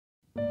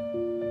I'm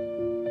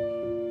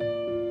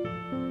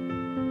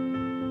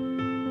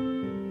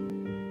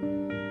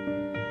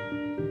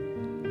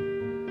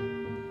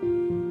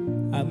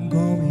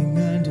going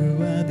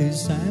under at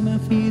this time. I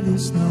feel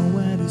there's no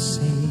one to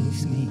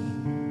save me.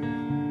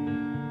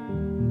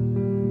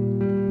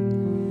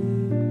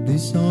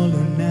 This all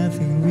or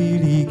nothing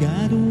really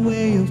got a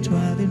way of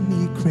driving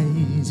me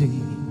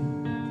crazy.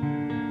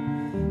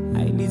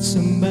 I need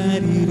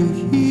somebody to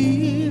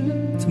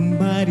hear,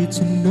 somebody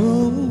to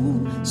know,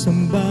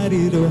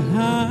 somebody to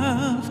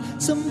have,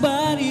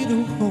 somebody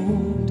to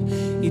hold.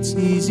 It's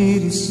easy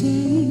to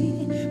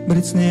say, but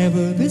it's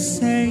never the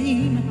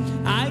same.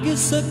 I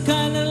guess I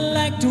kinda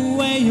like the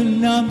way you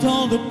numbed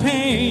all the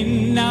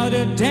pain. Now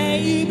the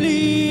day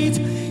bleeds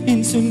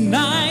into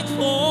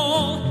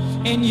nightfall,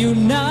 and you're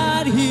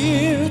not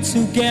here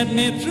to get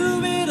me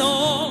through it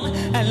all.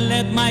 I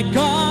let my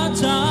guard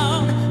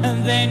down,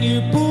 and then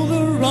you pull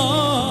the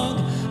rug.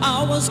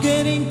 I was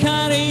getting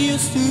kinda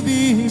used to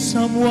being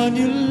someone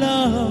you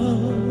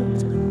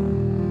loved.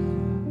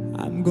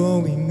 I'm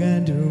going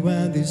under,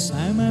 and this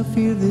time I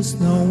feel there's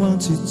no one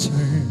to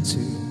turn to.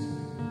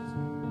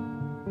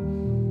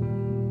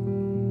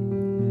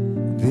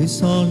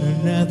 This all or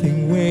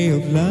nothing way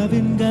of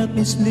loving got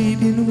me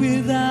sleeping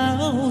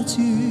without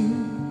you.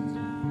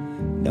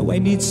 Now I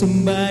need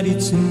somebody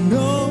to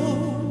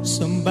know,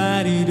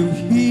 somebody to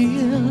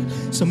hear,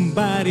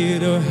 somebody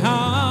to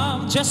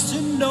have, just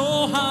to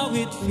know how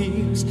it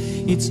feels.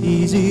 It's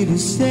easy to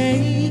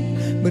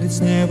say, but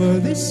it's never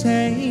the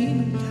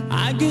same.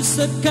 I guess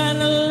I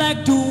kinda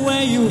like the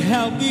way you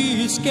help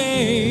me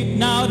escape.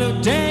 Now the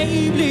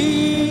day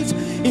bleeds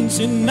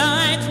into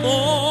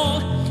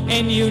nightfall,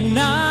 and you're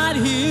not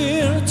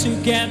here to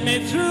get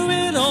me through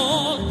it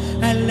all.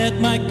 I let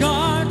my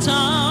guard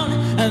down,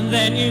 and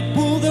then you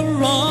pull the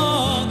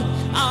rug.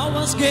 I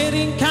was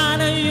getting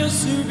kinda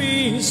used to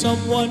being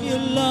someone you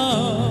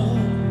love.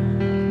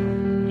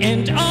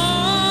 And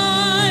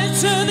I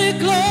tend to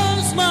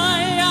close my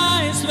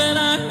eyes when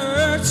I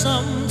hurt.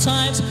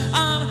 Sometimes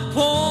I'm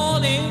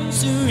falling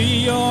to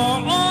your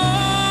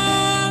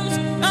arms.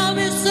 I'll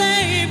be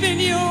safe in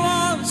your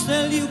arms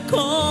till you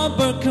come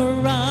back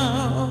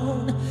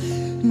around.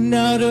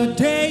 Now the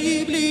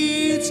day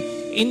bleeds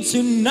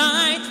into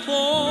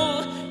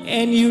nightfall,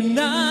 and you're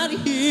not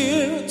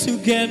here to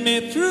get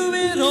me through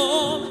it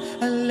all.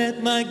 I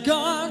let my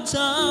guard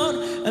down,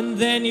 and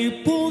then you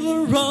pull the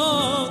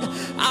rug.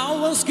 I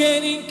was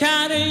getting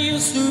kinda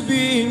used to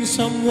being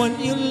someone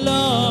you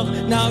love.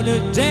 Now the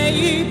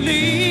day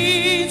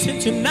bleeds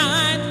into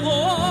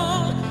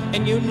nightfall,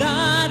 and you're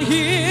not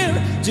here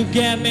to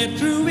get me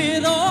through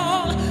it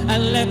all. I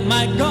let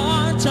my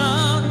guard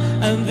down,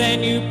 and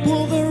then you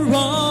pull the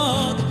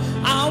rug.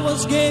 I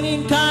was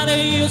getting kinda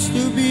used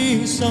to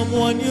being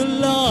someone you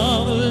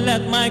love.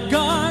 Let my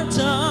guard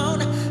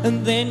down,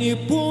 and then you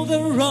pull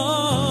the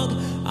rug.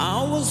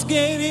 I was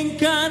getting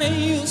kinda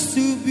used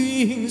to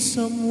being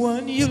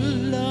someone you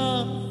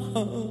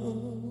love.